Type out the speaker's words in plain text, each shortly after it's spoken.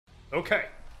Okay.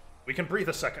 We can breathe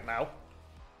a second now.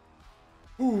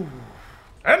 Ooh.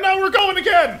 And now we're going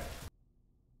again!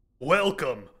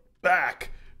 Welcome back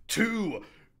to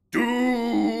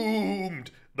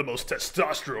Doomed! The most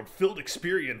testosterone-filled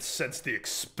experience since the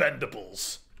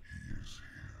Expendables.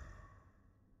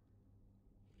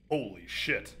 Holy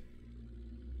shit.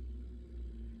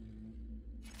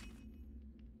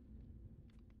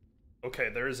 Okay,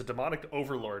 there is a demonic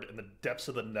overlord in the depths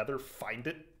of the Nether. Find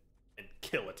it and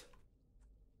kill it.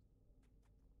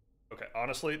 Okay,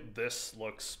 honestly, this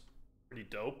looks pretty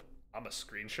dope. I'm gonna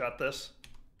screenshot this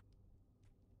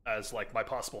as, like, my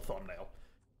possible thumbnail.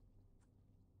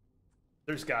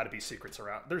 There's gotta be secrets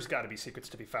around. There's gotta be secrets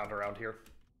to be found around here.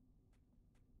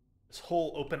 This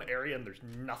whole open area and there's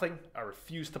nothing. I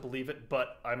refuse to believe it,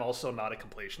 but I'm also not a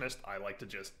completionist. I like to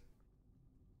just...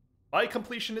 My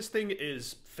completionist thing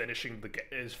is finishing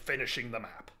the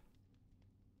map.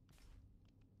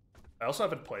 I also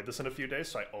haven't played this in a few days,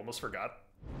 so I almost forgot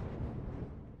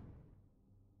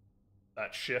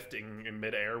that shifting in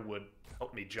midair would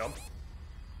help me jump.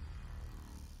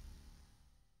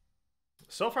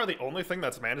 So far, the only thing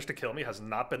that's managed to kill me has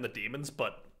not been the demons,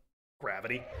 but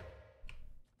gravity.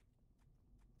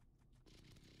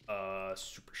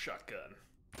 Super shotgun.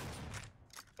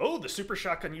 Oh, the super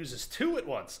shotgun uses 2 at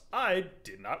once. I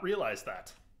did not realize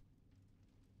that.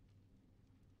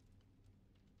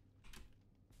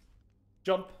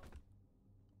 Jump.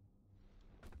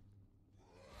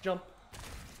 Jump.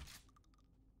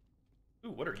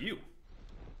 Ooh, what are you?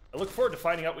 I look forward to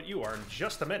finding out what you are in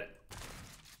just a minute.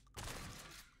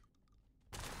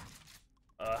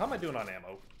 How am I doing on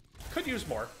ammo? Could use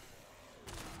more.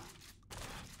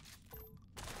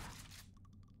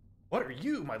 What are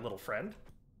you, my little friend?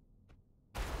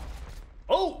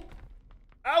 Oh!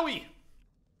 Owie!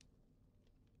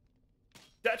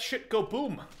 That shit go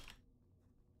boom.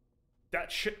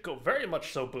 That shit go very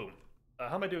much so boom.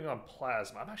 How am I doing on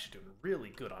plasma? I'm actually doing really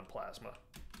good on plasma.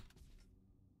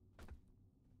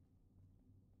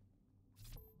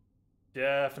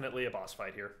 Definitely a boss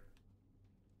fight here.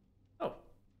 Oh.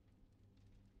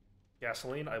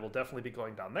 Gasoline, I will definitely be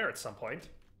going down there at some point.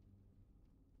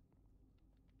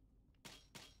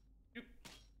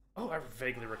 Oh, I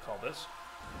vaguely recall this.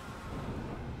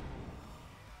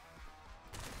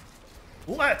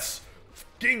 Let's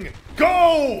fucking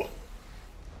go!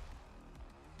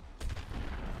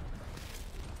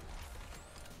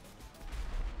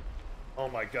 Oh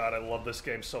my god, I love this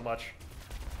game so much.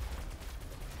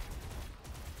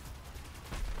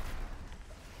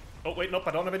 Oh, wait, nope,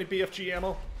 I don't have any BFG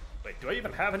ammo. Wait, do I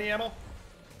even have any ammo?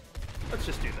 Let's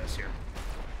just do this here.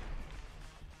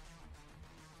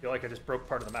 I feel like I just broke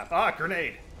part of the map. Ah,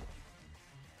 grenade!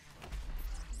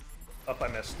 Up, I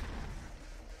missed.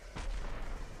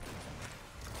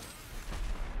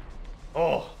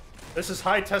 Oh, this is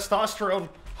high testosterone,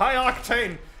 high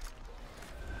octane.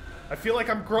 I feel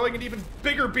like I'm growing an even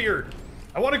bigger beard.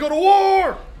 I want to go to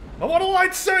war! I want a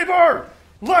lightsaber!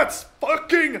 Let's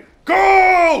fucking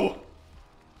go!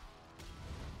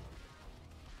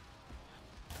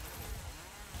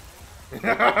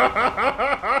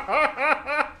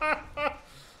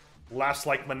 Laughs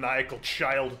like maniacal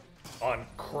child on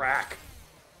crack.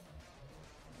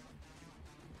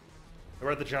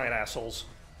 Where are the giant assholes?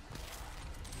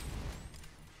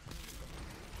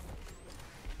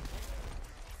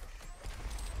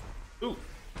 Ooh.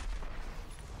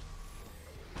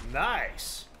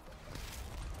 Nice.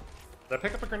 Did I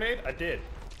pick up a grenade? I did.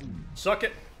 Suck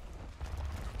it.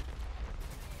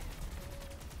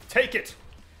 Take it.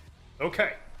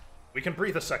 Okay. We can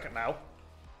breathe a second now.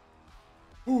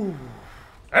 Ooh.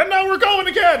 And now we're going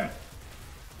again!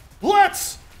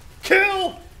 Let's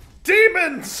kill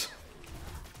demons!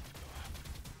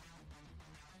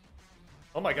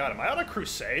 Oh my god, am I on a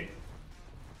crusade?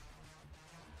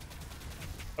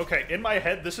 Okay, in my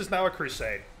head, this is now a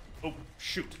crusade. Oh,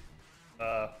 shoot.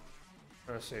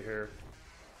 Let's see here.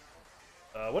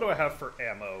 What do I have for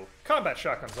ammo? Combat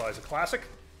shotgun's always a classic.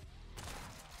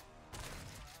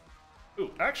 Ooh,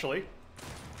 actually.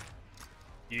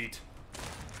 Yeet.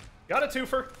 Got a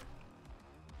twofer.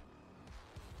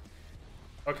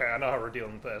 Okay, I know how we're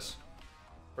dealing with this.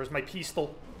 Where's my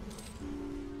pistol?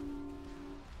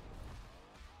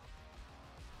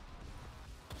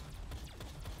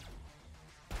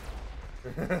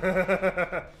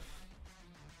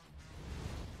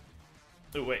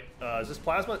 Oh, wait. Is this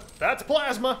plasma? That's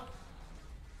plasma!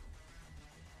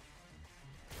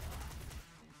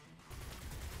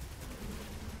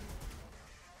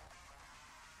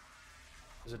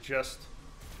 Is it just...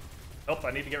 Oh,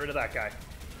 I need to get rid of that guy.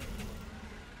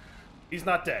 He's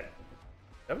not dead.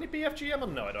 Do I have any BFG ammo?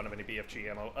 No, I don't have any BFG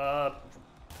ammo.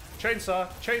 Chainsaw!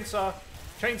 Chainsaw!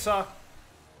 Chainsaw!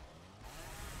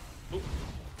 Ooh.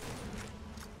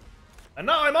 And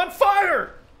now I'm on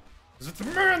fire! Because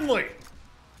it's manly!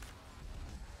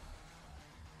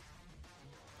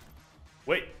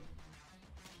 Wait.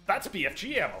 That's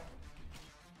BFG ammo.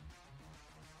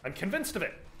 I'm convinced of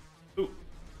it. Ooh.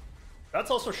 That's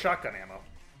also shotgun ammo.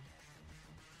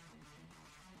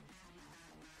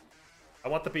 I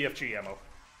want the BFG ammo.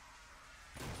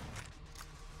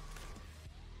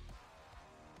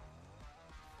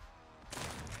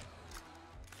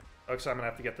 Oh, so I'm gonna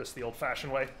have to get this the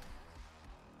old-fashioned way.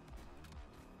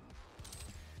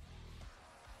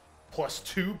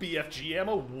 +2 BFG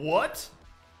ammo? What?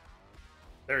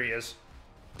 There he is.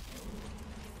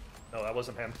 No, that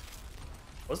wasn't him.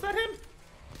 Was that him?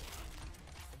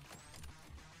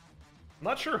 I'm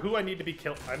not sure who I need to be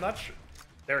killed. I'm not sure.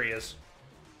 There he is.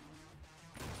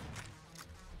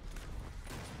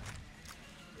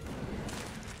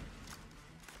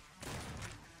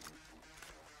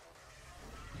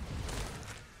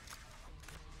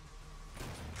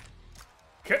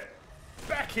 Okay.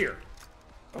 Back here.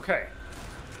 Okay.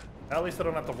 At least I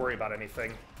don't have to worry about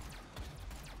anything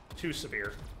too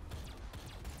severe.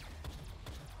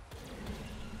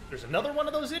 There's another one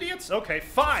of those idiots? Okay,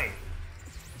 fine.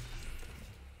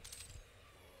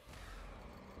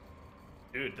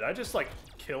 Dude, did I just, like,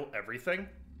 kill everything?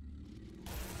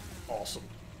 Awesome.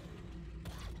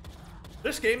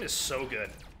 This game is so good.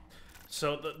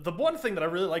 So, the one thing that I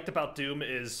really liked about Doom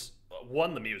is,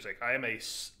 one, the music. I am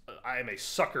a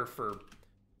sucker for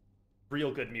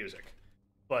real good music.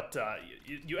 But,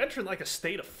 you enter in, like, a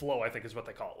state of flow, I think is what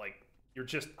they call it. Like, you're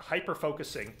just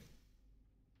hyper-focusing.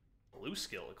 Blue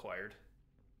skill acquired.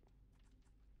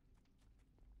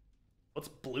 What's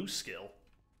blue skill?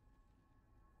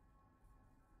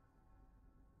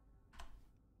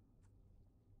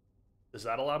 Does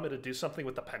that allow me to do something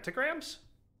with the pentagrams?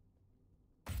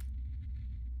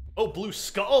 Oh, blue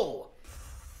skull!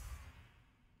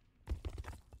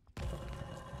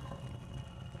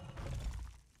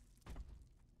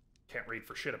 Can't read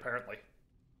for shit, apparently.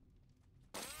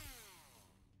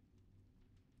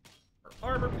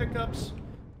 Armor pickups.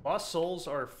 Lost souls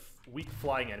are weak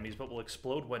flying enemies, but will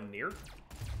explode when near.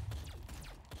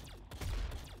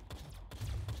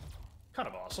 Kind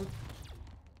of awesome.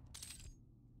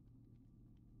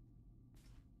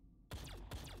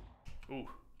 Ooh.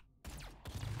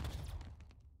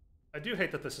 I do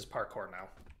hate that this is parkour now.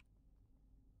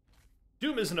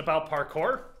 Doom isn't about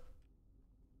parkour.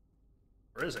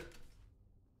 Or is it?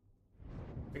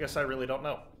 I guess I really don't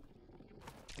know.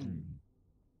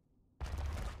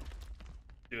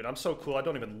 Dude, I'm so cool, I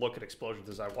don't even look at explosions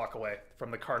as I walk away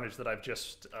from the carnage that I've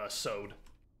just sowed.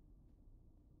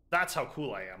 That's how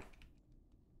cool I am.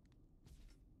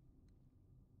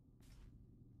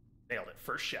 Nailed it,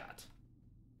 first shot.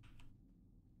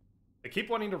 I keep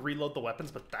wanting to reload the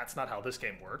weapons, but that's not how this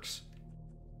game works.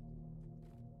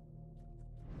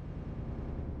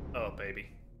 Oh, baby.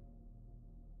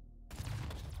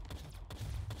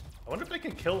 I wonder if they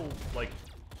can kill, like...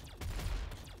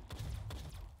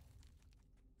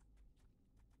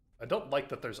 I don't like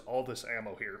that there's all this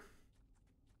ammo here.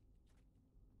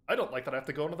 I don't like that I have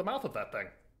to go into the mouth of that thing.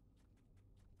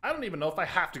 I don't even know if I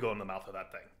have to go in the mouth of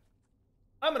that thing.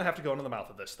 I'm gonna have to go into the mouth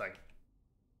of this thing.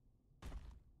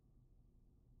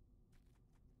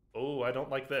 Oh, I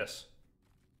don't like this.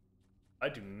 I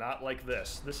do not like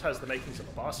this. This has the makings of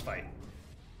a boss fight.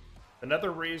 The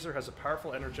Nether Razor has a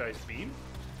powerful energized beam.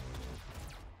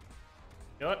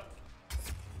 You know what?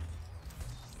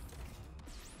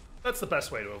 That's the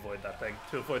best way to avoid that thing,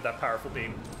 to avoid that powerful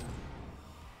beam.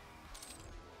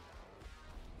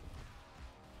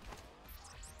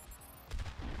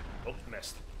 Oh,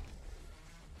 missed.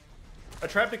 I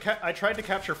tried to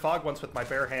capture fog once with my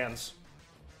bare hands.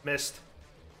 Missed.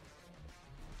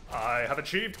 I have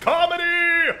achieved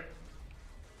comedy!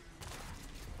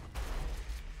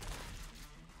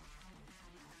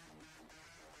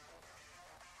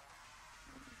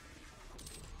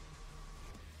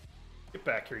 Get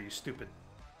back here, you stupid.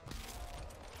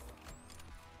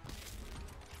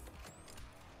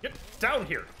 Get down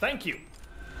here, thank you.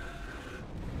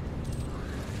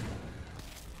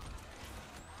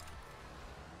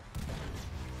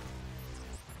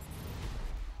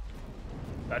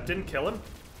 That didn't kill him.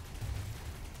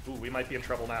 Ooh, we might be in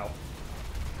trouble now.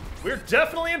 We're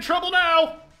definitely in trouble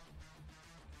now!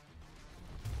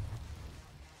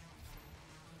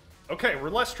 Okay,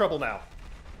 we're less trouble now.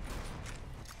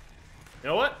 You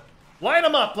know what? Line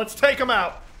them up, let's take them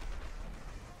out!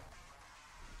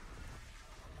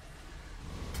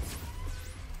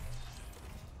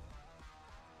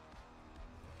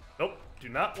 Nope, do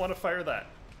not want to fire that.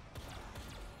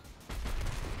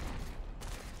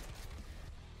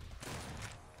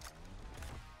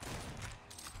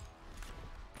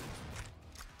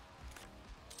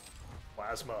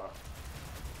 plasma.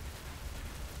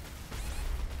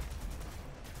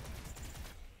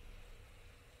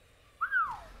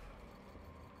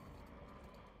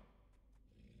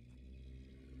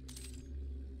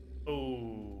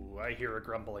 Oh, I hear a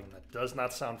grumbling. That does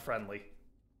not sound friendly.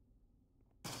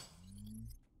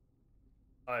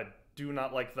 I do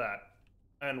not like that.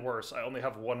 And worse, I only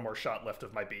have one more shot left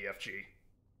of my BFG.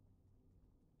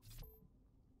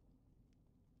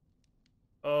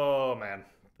 Oh, man.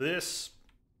 This...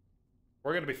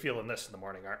 We're gonna be feeling this in the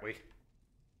morning, aren't we?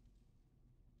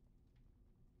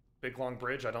 Big long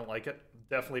bridge, I don't like it.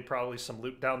 Definitely probably some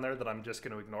loot down there that I'm just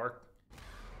gonna ignore.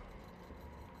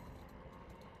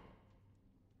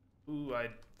 Ooh, I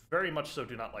very much so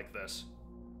do not like this.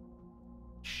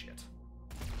 Shit.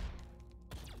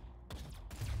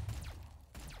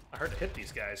 I heard to hit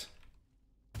these guys.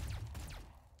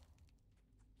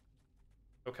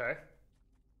 Okay.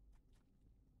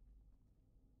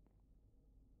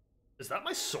 Is that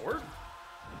my sword?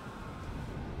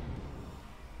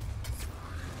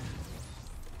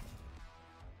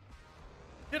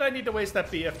 Did I need to waste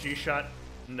that BFG shot?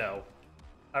 No.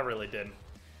 I really didn't.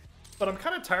 But I'm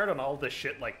kind of tired on all this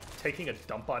shit, like, taking a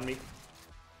dump on me.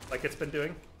 Like it's been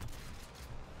doing.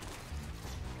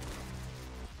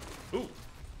 Ooh.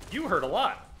 You hurt a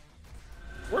lot.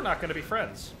 We're not going to be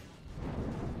friends.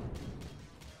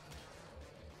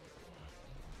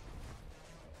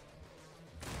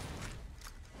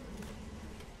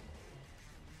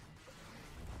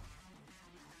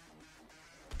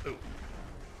 Ooh.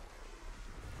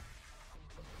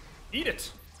 Eat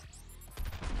it!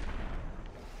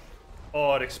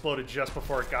 Oh, it exploded just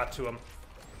before it got to him.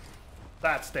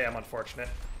 That's damn unfortunate.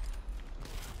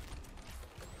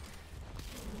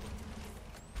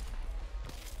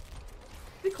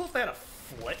 It'd be cool if they had a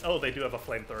flame. Oh, they do have a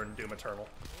flamethrower in Doom Eternal.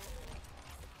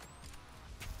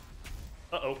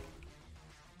 Uh-oh.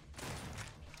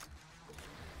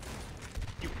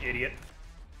 You idiot.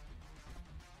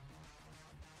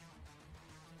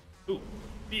 Ooh,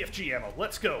 BFG ammo.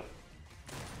 Let's go.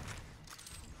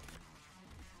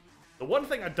 The one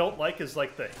thing I don't like is,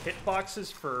 like, the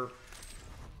hitboxes for,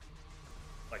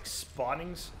 like,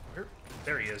 spawnings.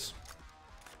 There he is.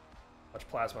 Much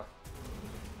plasma.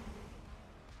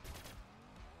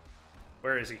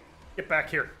 Where is he? Get back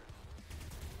here.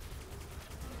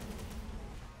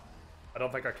 I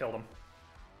don't think I killed him.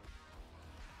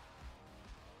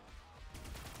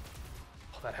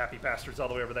 Oh, that happy bastard's all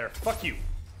the way over there. Fuck you.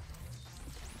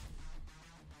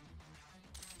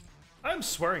 I'm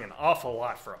swearing an awful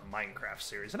lot for a Minecraft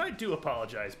series, and I do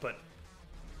apologize, but,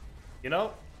 you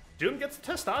know, Doom gets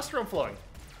the testosterone flowing.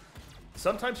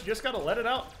 Sometimes you just gotta let it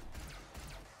out.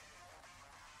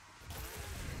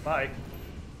 Bye.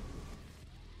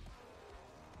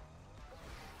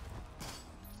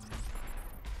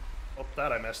 Oh,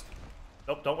 that I missed.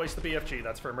 Nope, don't waste the BFG.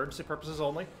 That's for emergency purposes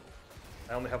only.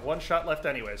 I only have one shot left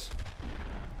anyways.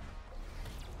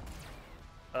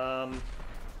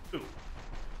 Ooh.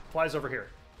 Flies over here.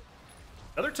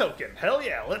 Another token. Hell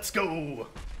yeah, let's go!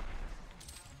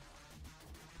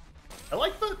 I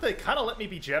like that they kind of let me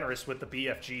be generous with the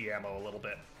BFG ammo a little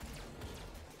bit.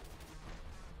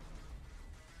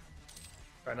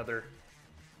 Try another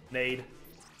nade.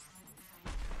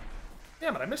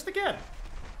 Damn it, I missed again.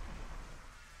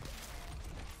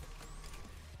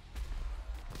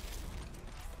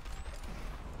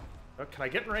 Oh, can I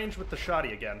get in range with the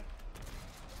shotty again?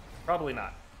 Probably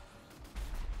not.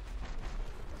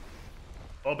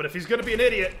 Oh, but if he's gonna be an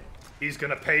idiot, he's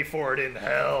gonna pay for it in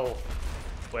hell.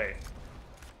 Wait.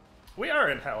 We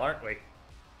are in hell, aren't we?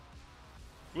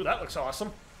 Ooh, that looks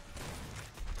awesome.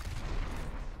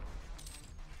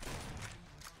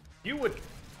 You would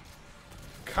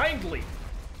kindly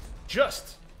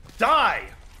just die.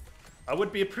 I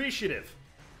would be appreciative.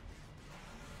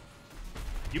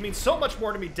 You mean so much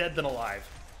more to me dead than alive.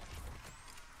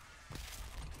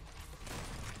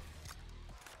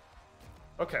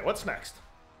 Okay, what's next?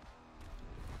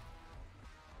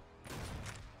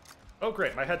 Oh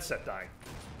great, my headset dying.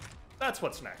 That's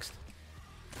what's next.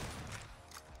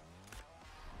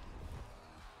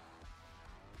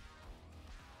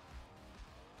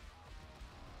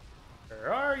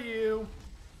 Where are you?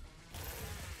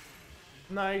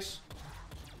 Nice.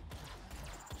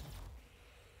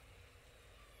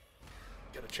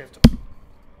 Get a chance to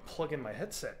plug in my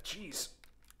headset. Jeez.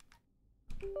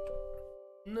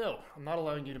 No, I'm not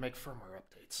allowing you to make firmware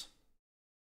updates.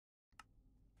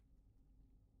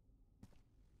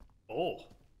 Oh.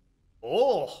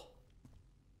 Oh!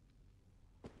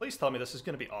 Please tell me this is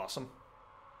going to be awesome.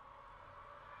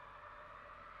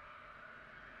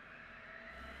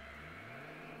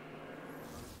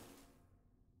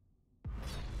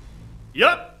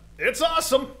 Yup, it's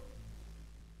awesome.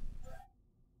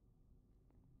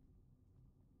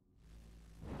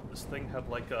 This thing have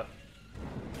like a...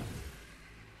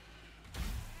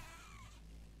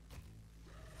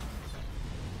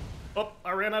 Oh,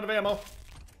 I ran out of ammo.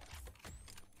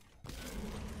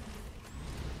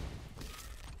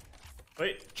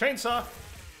 Wait, chainsaw.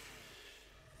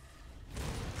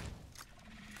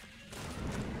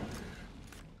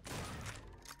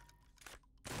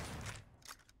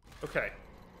 Okay.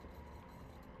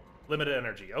 Limited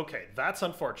energy. Okay, that's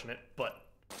unfortunate, but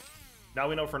now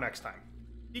we know for next time.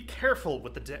 Be careful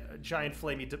with the giant,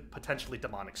 flamey, potentially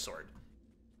demonic sword.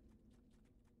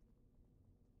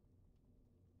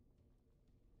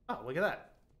 Oh, look at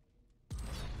that.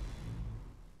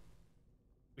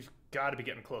 We've got to be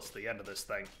getting close to the end of this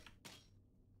thing.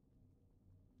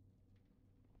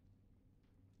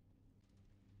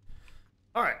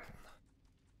 Alright.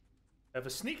 I have a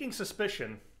sneaking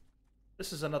suspicion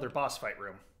this is another boss fight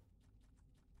room.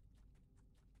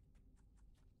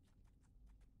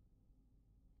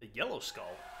 The yellow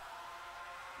skull.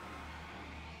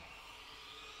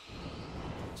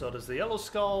 So does the yellow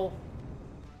skull...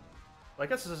 Well, I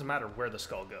guess it doesn't matter where the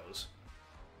skull goes.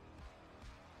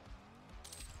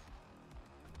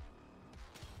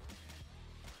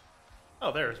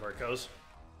 Oh, there's where it goes.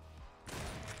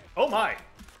 Oh my!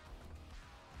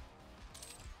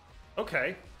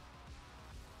 Okay.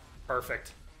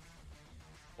 Perfect.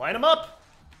 Line them up!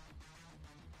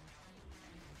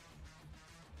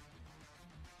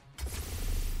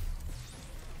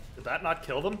 Did that not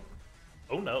kill them?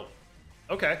 Oh no.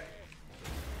 Okay.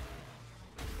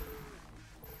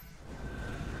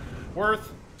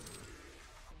 Worth.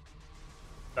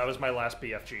 That was my last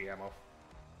BFG ammo.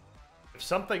 If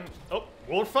something... Oh,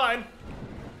 we're fine.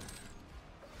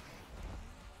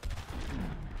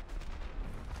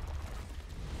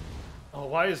 Oh,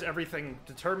 why is everything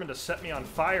determined to set me on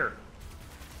fire?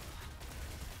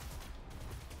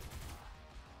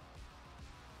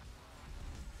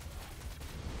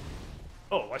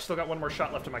 Oh, I still got one more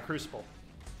shot left in my crucible.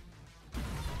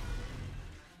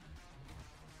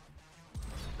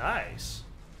 Nice.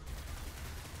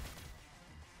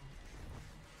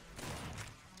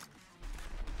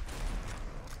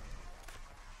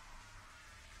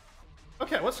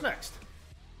 Okay, what's next?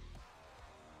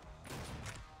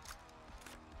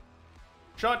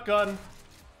 Shotgun.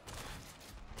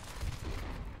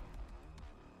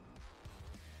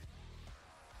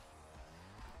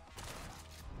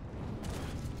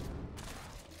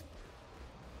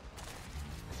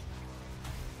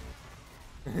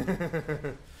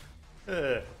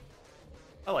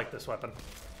 I like this weapon.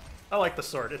 I like the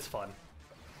sword, it's fun.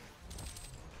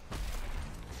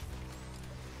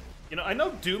 You know, I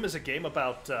know Doom is a game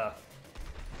about,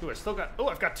 ooh, I still got, oh,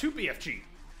 I've got 2 BFG.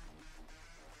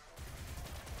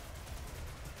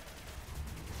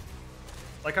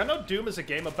 Like, I know Doom is a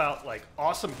game about, like,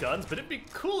 awesome guns, but it'd be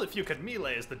cool if you could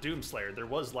melee as the Doom Slayer. There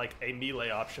was, like, a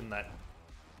melee option that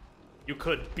you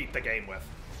could beat the game with.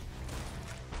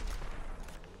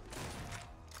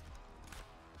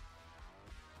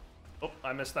 Oh,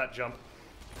 I missed that jump.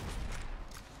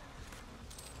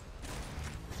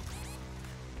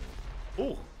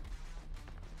 Ooh.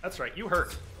 That's right, you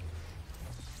hurt.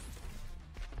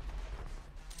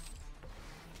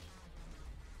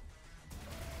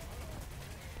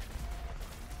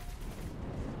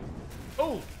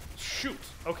 Oh, shoot.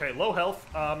 Okay, low health.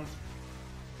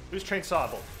 Who's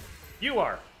chainsawable? You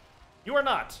are. You are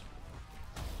not.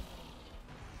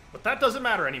 But that doesn't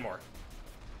matter anymore.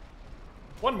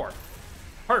 One more.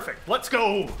 Perfect. Let's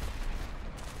go!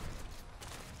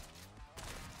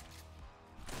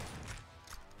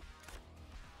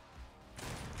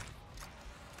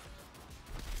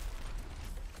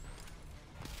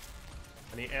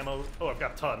 Any ammo? Oh, I've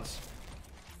got tons.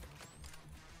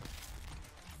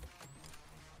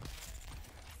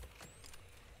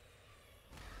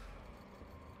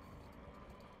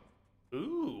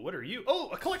 Ooh, what are you? Oh,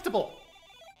 a collectible!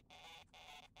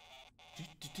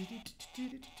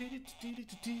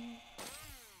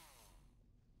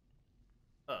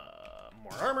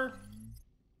 More armor.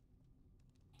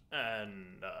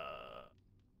 And,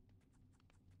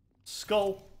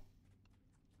 skull.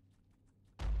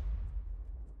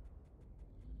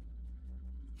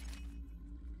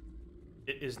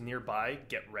 It is nearby.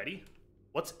 Get ready.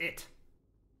 What's it?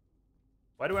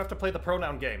 Why do I have to play the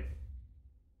pronoun game?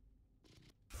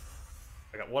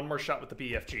 I got one more shot with the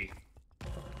BFG.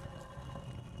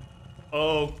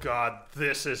 Oh god,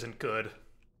 this isn't good.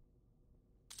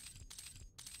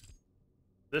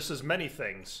 This is many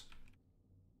things.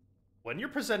 When you're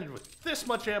presented with this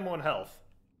much ammo and health...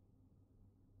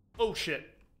 Oh shit.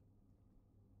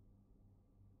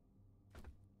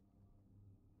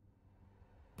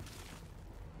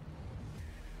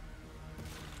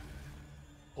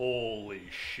 Holy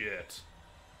shit.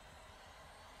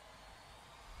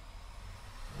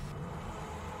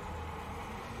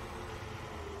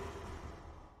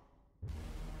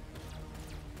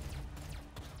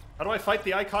 How do I fight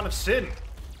the Icon of Sin?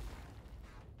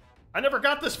 I never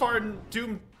got this far in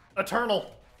Doom Eternal.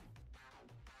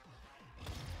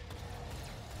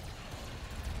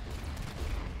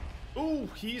 Ooh,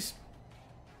 he's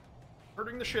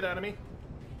hurting the shit out of me.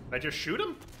 Can I just shoot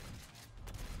him?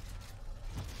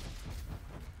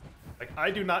 Like,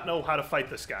 I do not know how to fight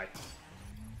this guy.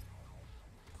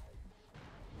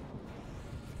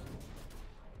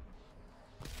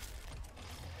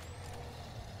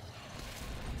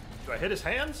 Do I hit his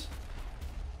hands?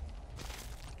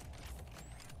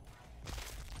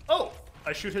 Oh!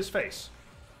 I shoot his face.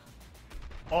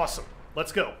 Awesome.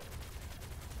 Let's go.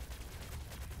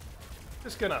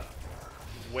 Just gonna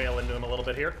wail into him a little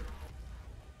bit here.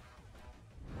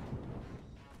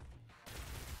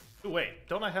 Ooh, wait,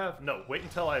 don't I have... No, wait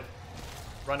until I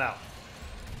run out.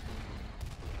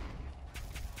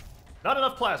 Not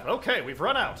enough plasma. Okay, we've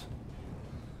run out.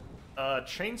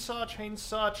 Chainsaw,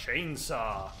 chainsaw,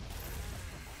 chainsaw.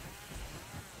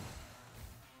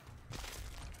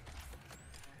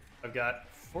 I've got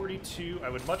 42. I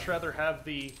would much rather have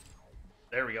the...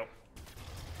 There we go.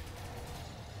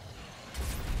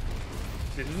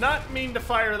 Did not mean to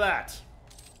fire that.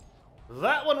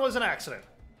 That one was an accident.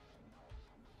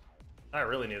 I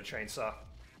really need a chainsaw.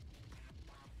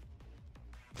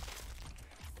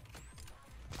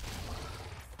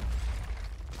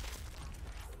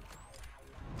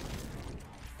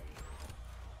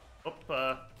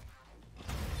 Oh,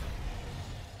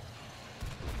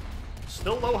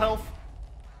 still low health.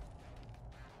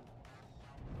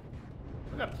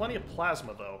 I got plenty of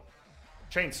plasma, though.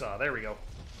 Chainsaw, there we go.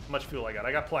 How much fuel I got?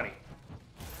 I got plenty.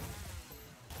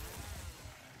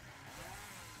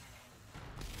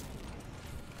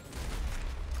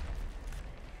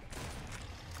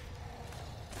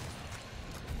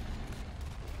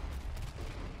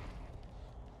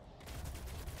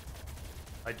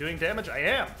 Am I doing damage? I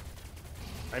am.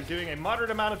 I'm doing a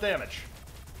moderate amount of damage.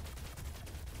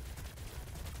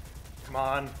 Come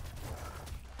on.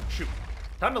 Shoot.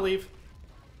 Time to leave.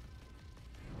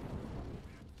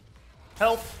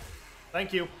 Health.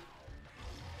 Thank you.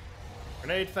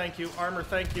 Grenade, thank you. Armor,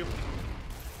 thank you.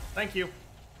 Thank you.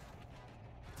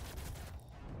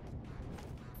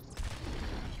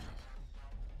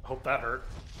 Hope that hurt.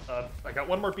 I got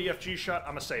one more BFG shot. I'm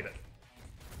gonna save it.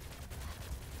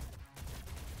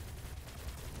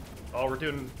 Oh, we're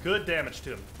doing good damage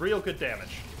to him. Real good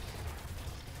damage.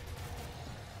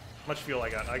 How much fuel I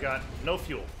got? I got no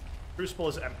fuel. Crucible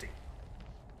is empty.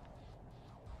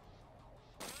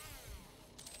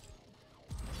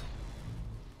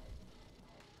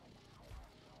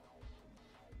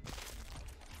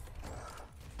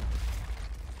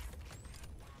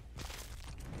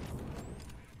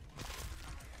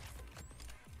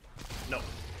 No.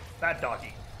 Bad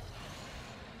doggy.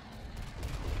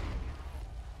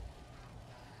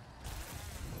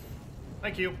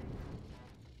 Thank you.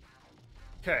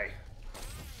 Okay.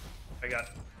 I got...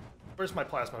 Where's my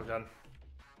plasma gun?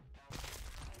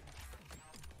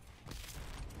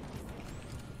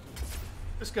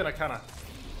 Just gonna kinda...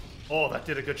 Oh, that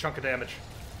did a good chunk of damage.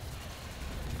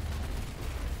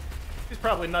 He's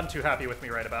probably none too happy with me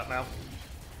right about now.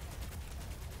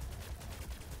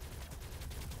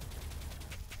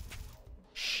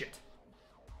 Shit.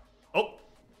 Oh!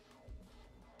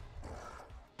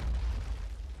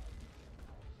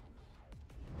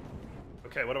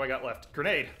 Okay, what do I got left?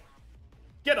 Grenade.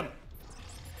 Get him!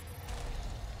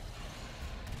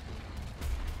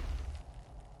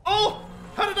 Oh!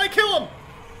 How did I kill him?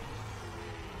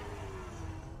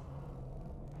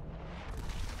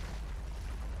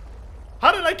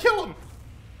 How did I kill him?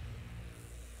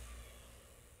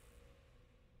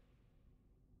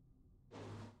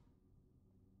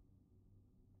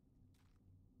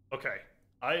 Okay,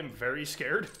 I am very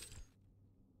scared.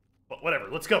 But whatever,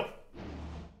 let's go.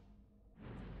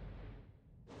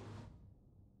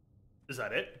 Is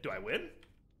that it? Do I win?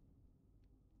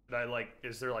 Did I, like,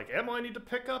 is there, like, ammo I need to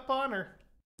pick up on, or?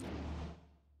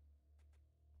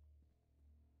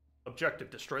 Objective,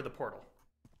 destroy the portal.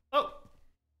 Oh!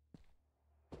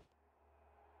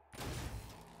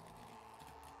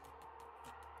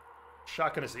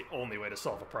 Shotgun is the only way to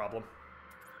solve a problem.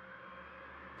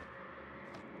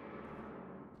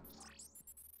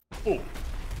 Ooh.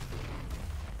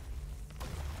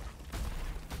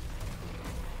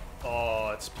 Oh,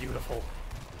 it's beautiful.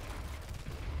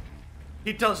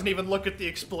 He doesn't even look at the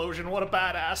explosion. What a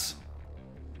badass.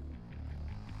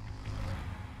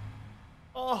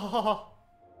 Oh.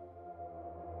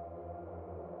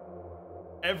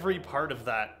 Every part of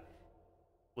that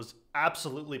was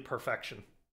absolutely perfection.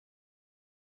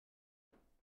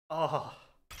 Oh.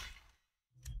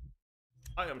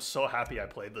 I am so happy I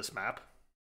played this map.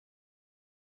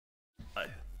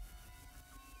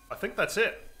 I think that's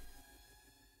it.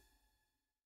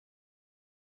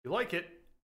 If you like it,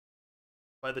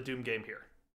 buy the Doom game here.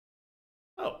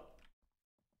 Oh.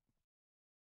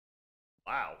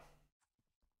 Wow.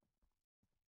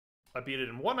 I beat it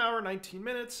in 1 hour, 19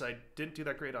 minutes. I didn't do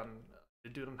that great on...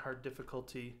 did do it on hard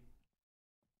difficulty.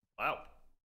 Wow.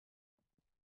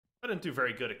 I didn't do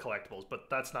very good at collectibles, but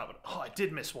that's not what... Oh, I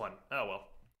did miss one. Oh, well.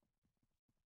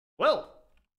 Well,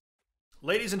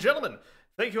 ladies and gentlemen,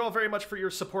 thank you all very much for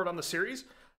your support on the series.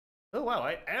 Oh, wow,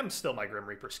 I am still my Grim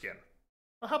Reaper skin.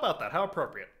 Well, how about that? How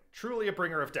appropriate. Truly a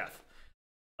bringer of death.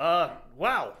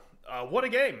 Wow. What a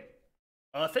game.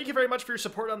 Thank you very much for your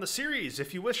support on the series.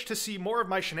 If you wish to see more of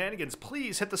my shenanigans,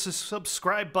 please hit the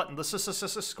subscribe button,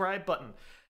 subscribe button,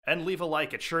 and leave a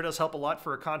like. It sure does help a lot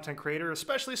for a content creator,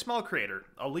 especially a small creator.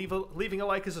 Leaving a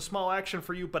like is a small action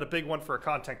for you, but a big one for a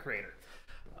content creator.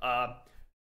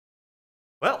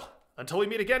 Well, until we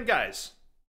meet again, guys,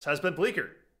 this has been Bleaker.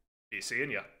 Be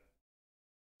seeing ya.